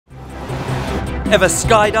Ever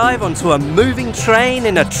skydive onto a moving train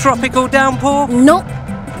in a tropical downpour? Nope.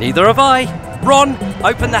 Neither have I. Ron,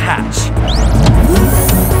 open the hatch.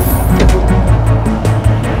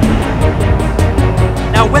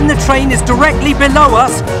 Now, when the train is directly below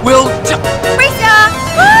us, we'll Racer!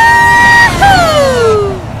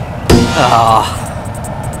 Woohoo! Ah.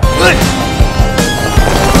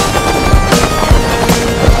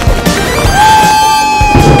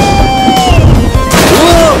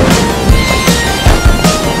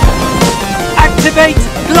 Activate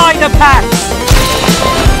glider packs!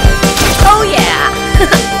 Oh yeah!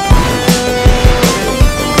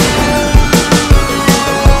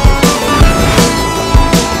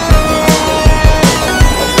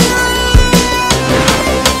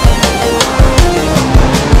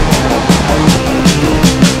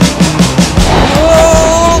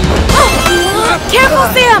 Careful,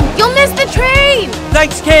 Sam! You'll miss the train!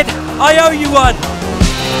 Thanks, kid. I owe you one.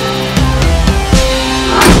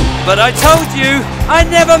 But I told you, I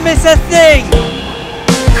never miss a thing!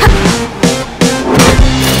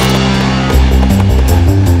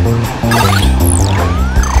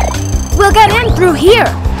 We'll get in through here!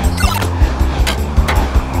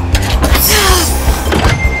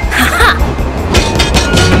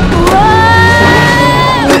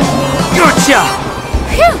 Gotcha!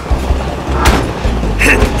 Phew.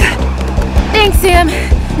 Thanks, Sam.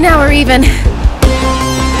 Now we're even.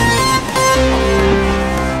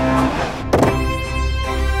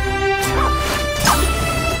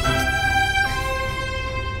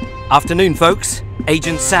 Afternoon, folks.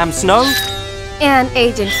 Agent Sam Snow. And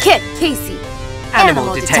Agent Kit Casey.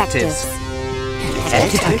 Animal detectives.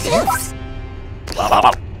 Detectives?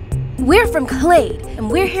 We're from CLADE, and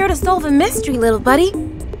we're here to solve a mystery, little buddy.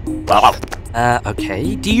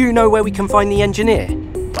 Okay. Do you know where we can find the engineer?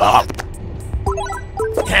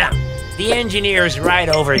 Yeah, the engineer's right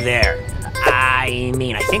over there. I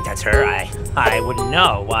mean, I think that's her. I wouldn't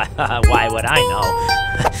know. Why would I know?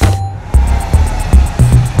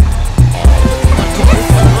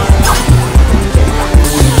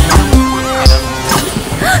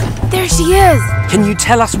 There she is! Can you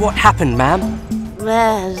tell us what happened, ma'am?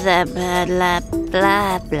 Blah, blah, blah,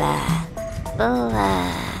 blah, blah,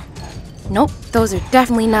 blah. Nope, those are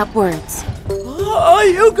definitely not words. Oh,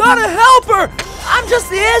 you gotta help her! I'm just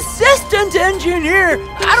the assistant engineer.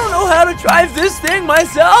 I don't know how to drive this thing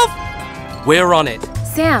myself. We're on it.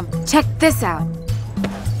 Sam, check this out.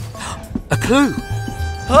 A clue.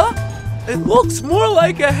 Huh? It looks more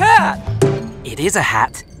like a hat. It is a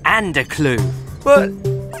hat and a clue. But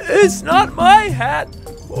it's not my hat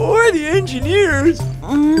or the engineer's.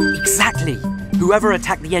 Exactly. Whoever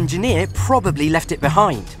attacked the engineer probably left it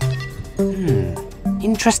behind.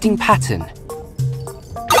 Interesting pattern.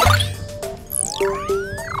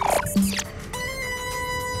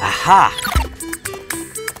 Aha!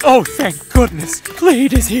 Oh, thank goodness.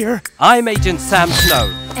 CLADE is here. I'm Agent Sam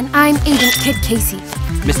Snow. And I'm Agent Kit Casey.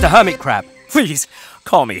 Mr. Hermit Crab. Please,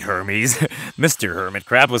 call me Hermes. Mr. Hermit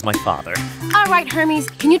Crab was my father. All right, Hermes,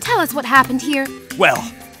 can you tell us what happened here? Well,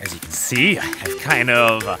 as you can see, I've kind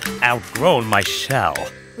of outgrown my shell.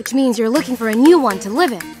 Which means you're looking for a new one to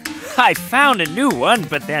live in. I found a new one,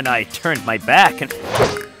 but then I turned my back and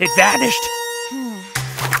it vanished.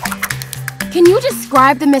 Can you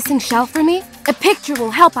describe the missing shell for me? A picture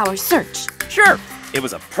will help our search. Sure. It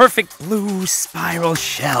was a perfect blue spiral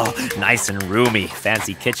shell. Nice and roomy.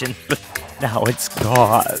 Fancy kitchen. But now it's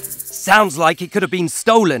gone. Sounds like it could have been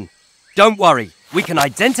stolen. Don't worry. We can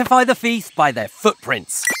identify the thief by their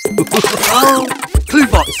footprints. Clue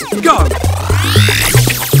box, go!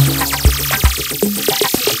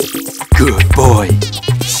 Good boy.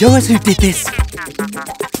 Show us who did this.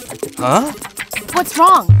 Huh? What's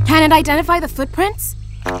wrong? Can it identify the footprints?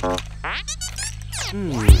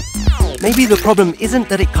 Maybe the problem isn't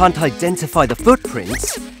that it can't identify the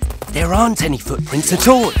footprints. There aren't any footprints at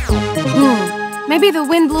all. Maybe the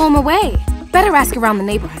wind blew them away. Better ask around the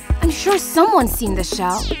neighborhood. I'm sure someone's seen this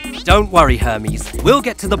shell. Don't worry, Hermes. We'll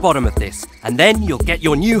get to the bottom of this, and then you'll get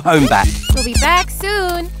your new home back. We'll be back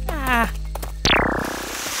soon.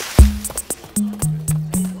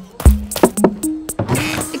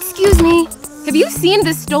 Excuse me. Have you seen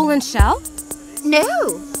this stolen shell?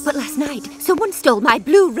 No, but last night someone stole my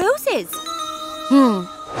blue roses.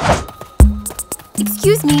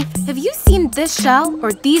 Excuse me, have you seen this shell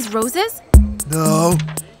or these roses? No,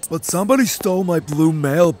 but somebody stole my blue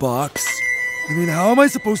mailbox. I mean, how am I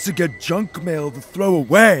supposed to get junk mail to throw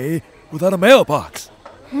away without a mailbox?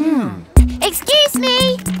 Excuse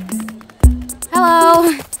me.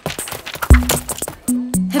 Hello.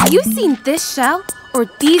 Have you seen this shell or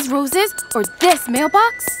these roses or this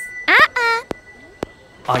mailbox?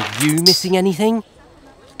 Are you missing anything?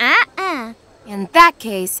 In that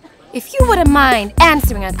case, if you wouldn't mind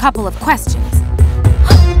answering a couple of questions.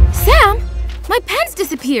 Sam, my pen's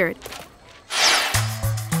disappeared.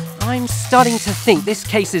 I'm starting to think this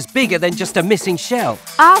case is bigger than just a missing shell.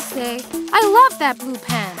 I'll say, I love that blue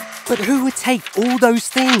pen. But who would take all those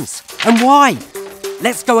things? And why?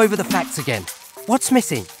 Let's go over the facts again. What's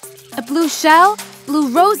missing? A blue shell, blue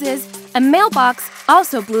roses, a mailbox,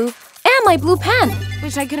 also blue, and my blue pen,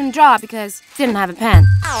 which I couldn't draw because I didn't have a pen.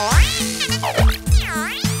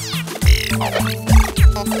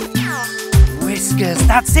 Whiskers,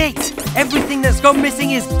 that's it! Everything that's gone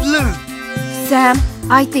missing is blue! Sam,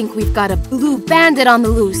 I think we've got a blue bandit on the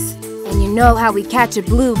loose. And you know how we catch a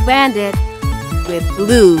blue bandit? With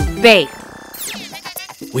blue bait.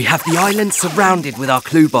 We have the island surrounded with our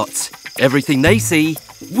clue bots. Everything they see,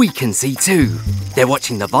 we can see too. They're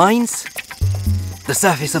watching the vines, the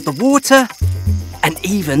surface of the water, and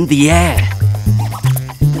even the air.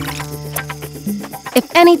 If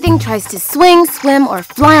anything tries to swing, swim, or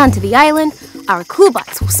fly onto the island, our clue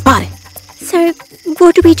bots will spot it. So,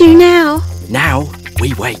 what do we do now? Now,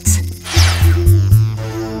 we wait.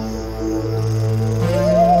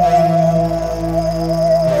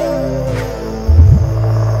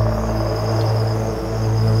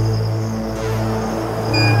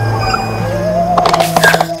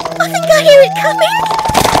 I think I hear it coming.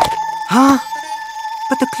 Huh?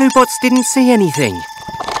 But the clue bots didn't see anything.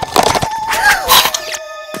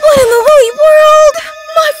 What in the woolly world?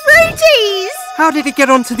 My fruities! How did it get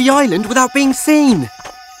onto the island without being seen?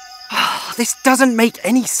 This doesn't make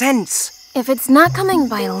any sense. If it's not coming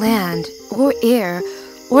by land, or air,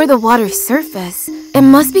 or the water's surface, it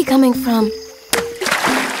must be coming from...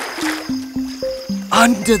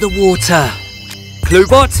 Under the water.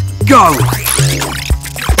 Cluebot, go!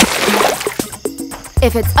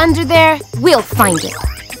 If it's under there, we'll find it.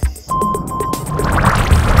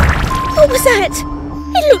 What was that?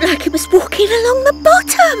 It looked like it was walking along the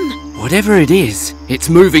bottom. Whatever it is, it's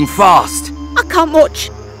moving fast. I can't watch.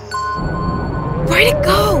 Where'd it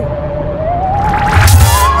go?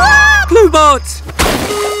 Cluebot!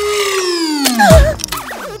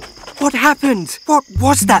 What happened? What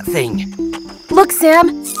was that thing? Look,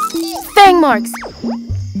 Sam. Fang marks.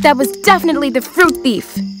 That was definitely the fruit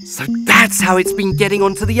thief. So that's how it's been getting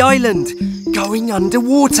onto the island, going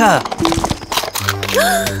underwater.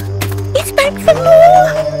 It's back for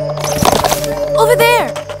more. Over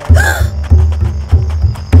there.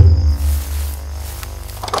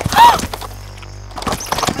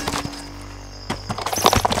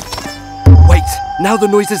 Wait, now the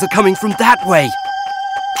noises are coming from that way.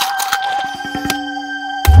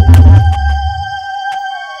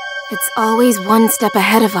 It's always one step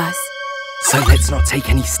ahead of us. So let's not take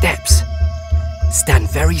any steps. Stand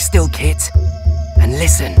very still, Kit, and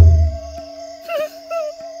listen.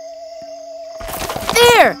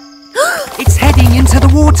 There! It's heading into the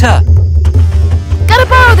water. Gotta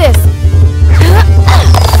borrow this!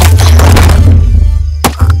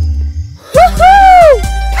 Woohoo!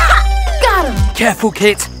 Got him! Careful,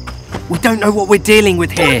 Kit. We don't know what we're dealing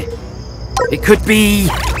with here. It could be...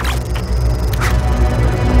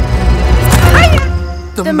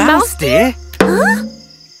 The mouse deer? Huh?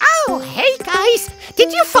 Oh, hey guys!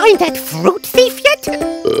 Did you find that fruit thief yet?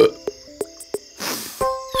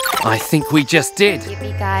 I think we just did.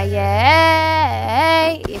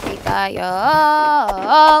 Yippee-ki-yay!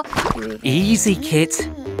 Yippee-ki-yo! Easy, Kit.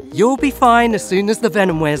 You'll be fine as soon as the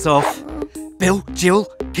venom wears off. Bill, Jill,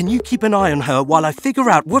 can you keep an eye on her while I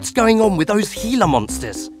figure out what's going on with those Gila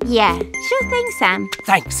monsters? Yeah, sure thing, Sam.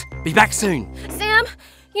 Thanks. Be back soon. Sam,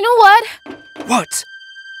 you know what? What?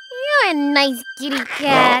 You're a nice kitty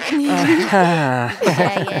cat. Yay!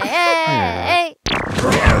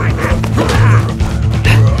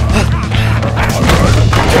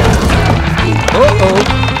 Uh-oh.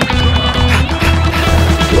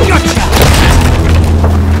 Gotcha!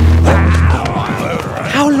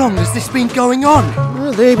 How long has this been going on?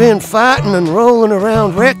 Well, they've been fighting and rolling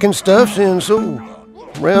around wrecking stuff since,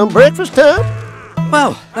 around breakfast time.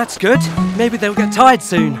 Well, that's good. Maybe they'll get tired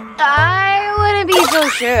soon. I wouldn't be so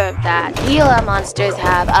sure of that. Gila monsters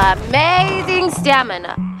have amazing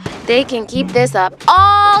stamina. They can keep this up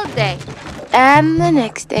all day. And the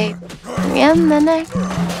next day. And the next.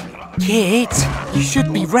 Kit, you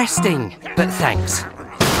should be resting. But thanks.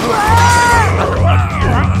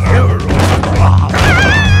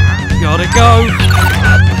 Gotta go.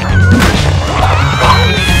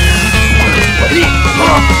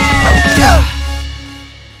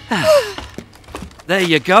 There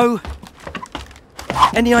you go.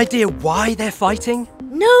 Any idea why they're fighting?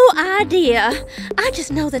 No idea. I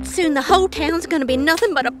just know that soon the whole town's gonna be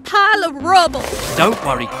nothing but a pile of rubble. Don't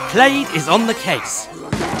worry, CLADE is on the case.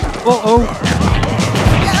 Uh-oh.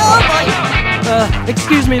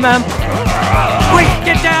 Excuse me, ma'am. Quick,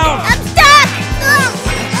 get down! I'm stuck!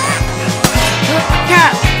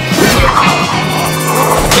 Cat!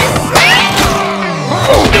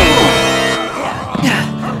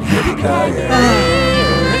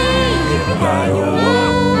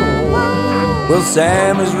 Well,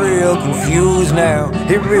 Sam is real confused now.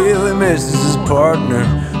 He really misses his partner.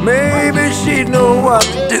 Maybe she'd know what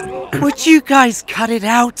to do. Would you guys cut it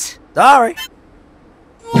out? Sorry.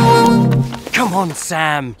 Come on,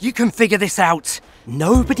 Sam. You can figure this out.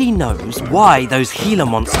 Nobody knows why those Gila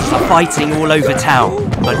monsters are fighting all over town.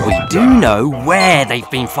 But we do know where they've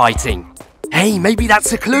been fighting. Hey, maybe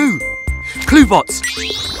that's a clue. Cluebots,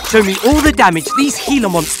 show me all the damage these Gila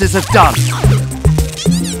monsters have done.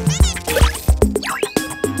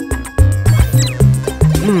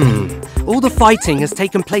 All the fighting has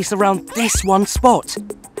taken place around this one spot.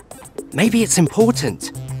 Maybe it's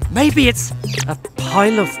important. Maybe it's a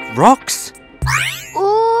pile of rocks?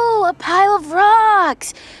 Ooh, a pile of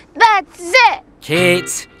rocks. That's it.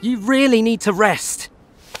 Kit, you really need to rest.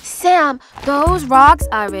 Sam, those rocks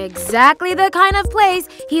are exactly the kind of place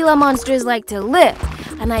Gila monsters like to live.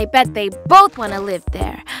 And I bet they both want to live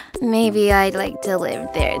there. Maybe I'd like to live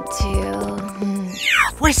there too.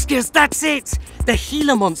 Whiskers, that's it! The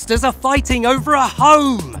Gila monsters are fighting over a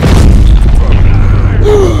home!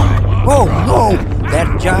 Oh, no!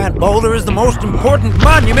 That giant boulder is the most important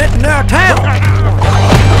monument in our town!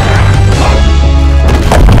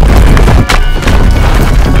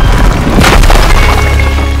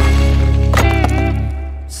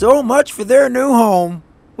 So much for their new home.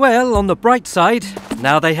 Well, on the bright side,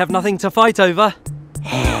 now they have nothing to fight over.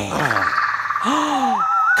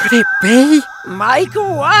 Could it be?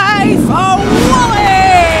 Microwave for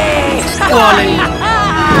Wally! Wally!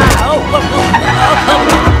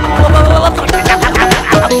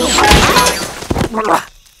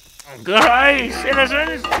 G'day,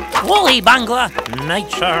 citizens! Wally Bungler,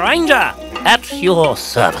 Nature Ranger, at your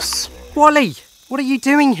service. Wally, what are you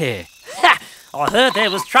doing here? Ha! I heard there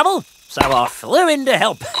was trouble, so I flew in to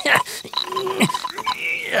help.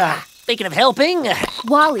 Speaking of helping...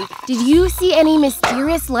 Wally, did you see any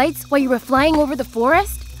mysterious lights while you were flying over the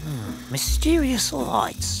forest? Mysterious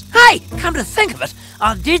lights. Hey, come to think of it,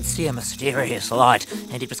 I did see a mysterious light,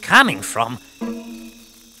 and it was coming from...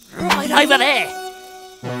 right over there.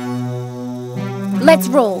 Let's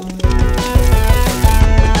roll.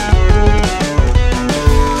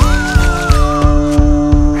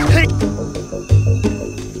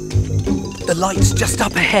 The light's just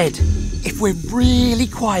up ahead. If we're really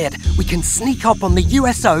quiet, we can sneak up on the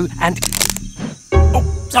USO and... Oh,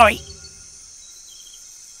 sorry.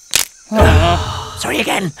 Sorry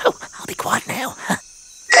again. Oh, I'll be quiet now.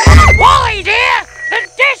 Wally, dear! The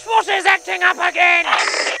dishwasher's acting up again!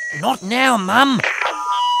 Not now, Mum.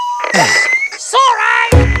 Sorry!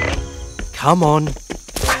 Come on.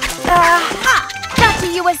 Got to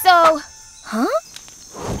USO. Huh?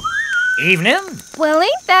 Evening. Well,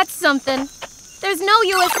 ain't that something? There's no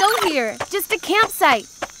USO here, just a campsite.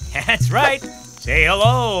 That's right. Say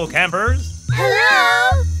hello, campers.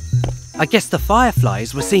 Hello? I guess the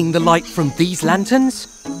fireflies were seeing the light from these lanterns?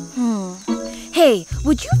 Hey,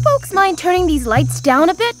 would you folks mind turning these lights down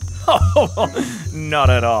a bit? Oh, not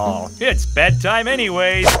at all. It's bedtime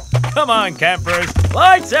anyways. Come on, campers.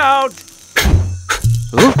 Lights out!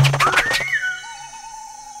 Ooh.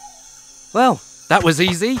 Well, that was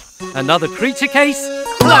easy. Another creature case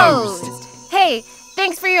closed. Hey,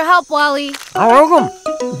 thanks for your help, Wally.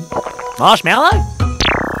 Marshmallow?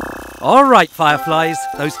 All right, fireflies.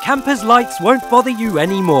 Those campers' lights won't bother you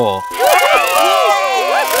anymore.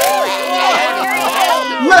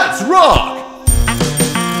 Let's rock!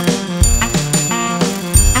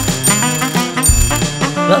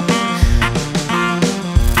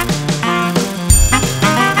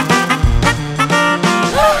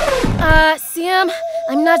 Sam,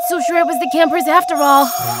 I'm not so sure it was the campers after all.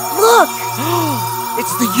 Look!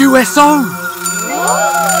 It's the USO!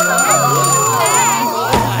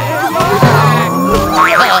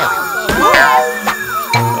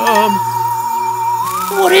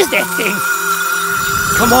 What is that thing?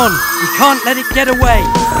 Come on, we can't let it get away.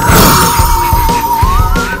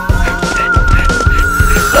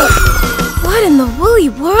 What in the woolly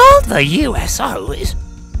world? The USO is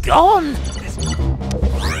gone.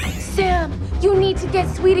 Sam, you need to get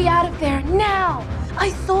Sweetie out of there now.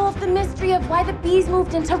 I solved the mystery of why the bees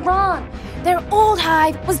moved into Ron. Their old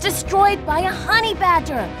hive was destroyed by a honey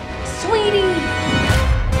badger. Sweetie!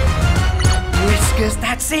 Whiskers,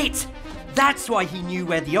 that's it! That's why he knew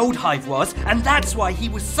where the old hive was, and that's why he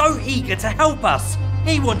was so eager to help us.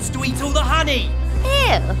 He wants to eat all the honey.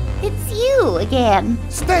 Oh, it's you again.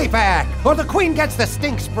 Stay back, or the queen gets the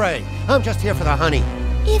stink spray. I'm just here for the honey.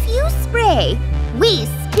 If you spray, we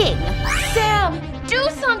sting. Sam, do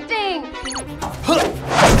something!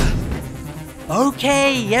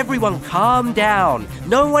 Okay, everyone calm down.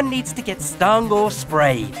 No one needs to get stung or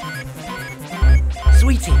sprayed.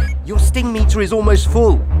 Sweetie, your sting meter is almost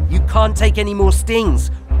full. You can't take any more stings.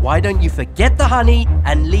 Why don't you forget the honey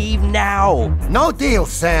and leave now? No deal,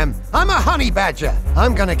 Sam. I'm a honey badger.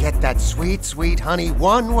 I'm gonna get that sweet, sweet honey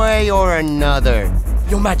one way or another.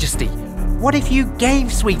 Your Majesty, what if you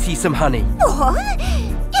gave Sweetie some honey? What?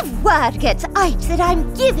 If word gets out that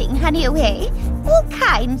I'm giving honey away, all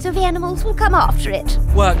kinds of animals will come after it.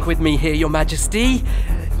 Work with me here, Your Majesty.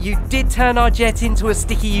 You did turn our jet into a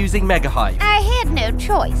sticky-using mega hive. I had no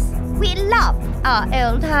choice. We loved our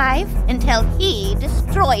old hive until he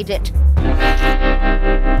destroyed it.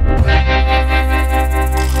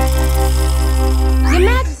 Your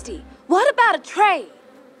Majesty, what about a trade?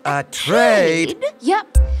 A trade?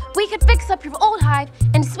 Yep. We could fix up your old hive,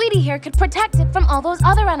 and Sweetie here could protect it from all those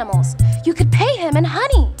other animals. You could pay him in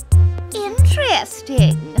honey.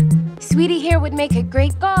 Interesting. Sweetie here would make a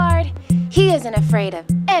great guard. He isn't afraid of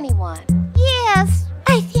anyone. Yes,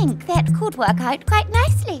 I think that could work out quite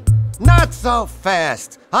nicely. Not so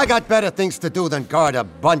fast. I got better things to do than guard a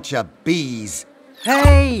bunch of bees.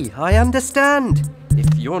 Hey, I understand.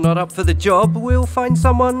 If you're not up for the job, we'll find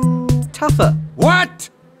someone tougher. What?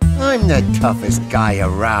 I'm the toughest guy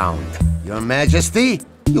around. Your Majesty,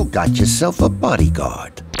 you got yourself a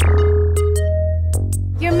bodyguard.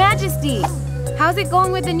 Your Majesty, how's it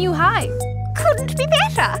going with the new hive? Couldn't be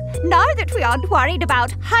better. Now that we aren't worried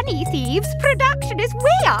about honey thieves, production is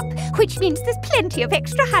way up, which means there's plenty of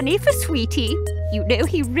extra honey for Sweetie. You know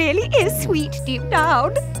he really is sweet deep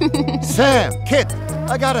down. Sam, Kit,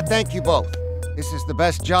 I gotta thank you both. This is the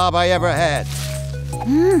best job I ever had.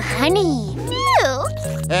 Honey. Milk.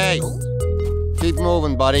 Hey, keep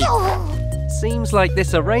moving, buddy. Seems like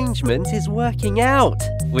this arrangement is working out,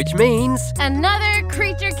 which means... Another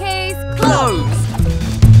creature case closed!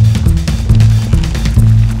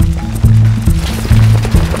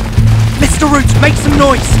 Mr. Root, make some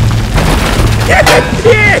noise!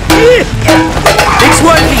 It's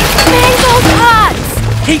working! Mango's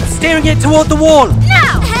pods! Keep steering it toward the wall!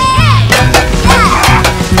 Now!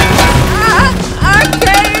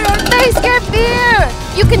 Okay, they scare fear!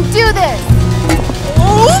 You can do this!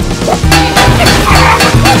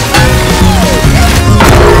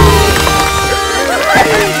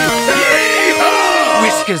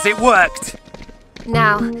 Whiskers, it worked!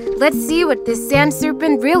 Now, let's see what this sand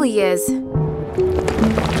serpent really is.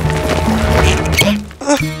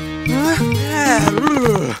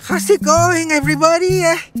 How's it going, everybody?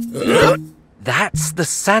 That's the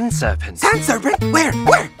sand serpent. Sand serpent? Where?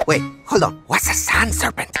 Wait, hold on. What's a sand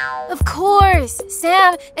serpent? Of course!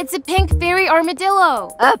 Sam, it's a pink fairy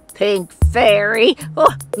armadillo. A pink fairy?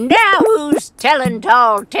 Oh, now who's telling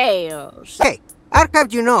tall tales? Hey, how come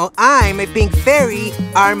you know I'm a pink fairy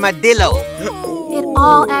armadillo? It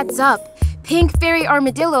all adds up. Pink fairy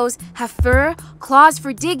armadillos have fur, claws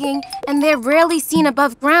for digging, and they're rarely seen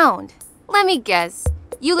above ground. Let me guess.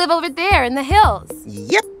 You live over there in the hills.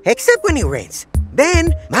 Yep, except when it rains.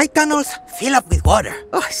 Then my tunnels fill up with water.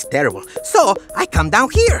 Oh, it's terrible. So I come down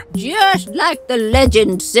here. Just like the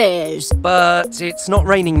legend says. But it's not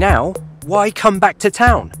raining now. Why come back to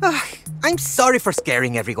town? I'm sorry for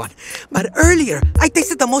scaring everyone, but earlier I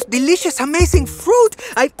tasted the most delicious, amazing fruit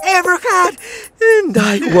I've ever had, and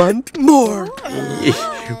I want more.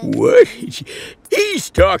 What?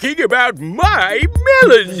 He's talking about my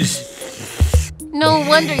melons. No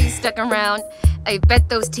wonder you stuck around. I bet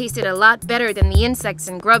those tasted a lot better than the insects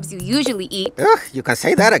and grubs you usually eat. You can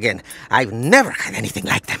say that again. I've never had anything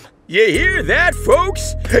like them. You hear that,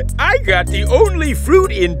 folks? I got the only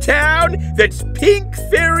fruit in town that's pink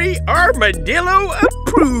fairy armadillo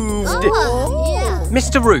approved.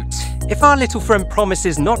 Mr. Root, if our little friend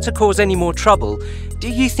promises not to cause any more trouble, do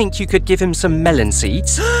you think you could give him some melon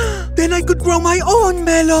seeds? Then I could grow my own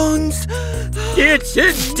melons. It's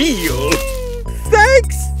a deal.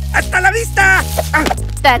 Thanks. Hasta la vista.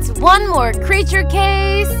 That's one more creature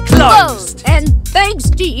case closed. And thanks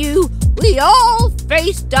to you, we all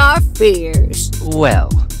faced our fears.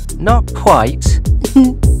 Well, not quite.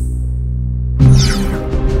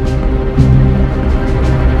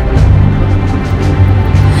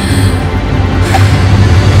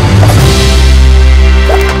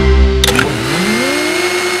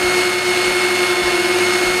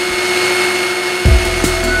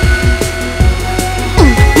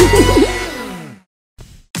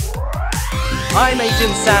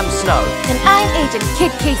 Sam Snow. And I'm Agent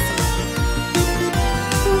Kid Casey.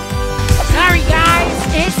 Sorry, guys.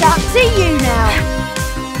 It's up to you now.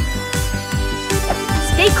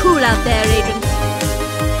 Stay cool out there, Agent.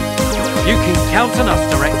 You can count on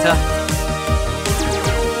us, Director.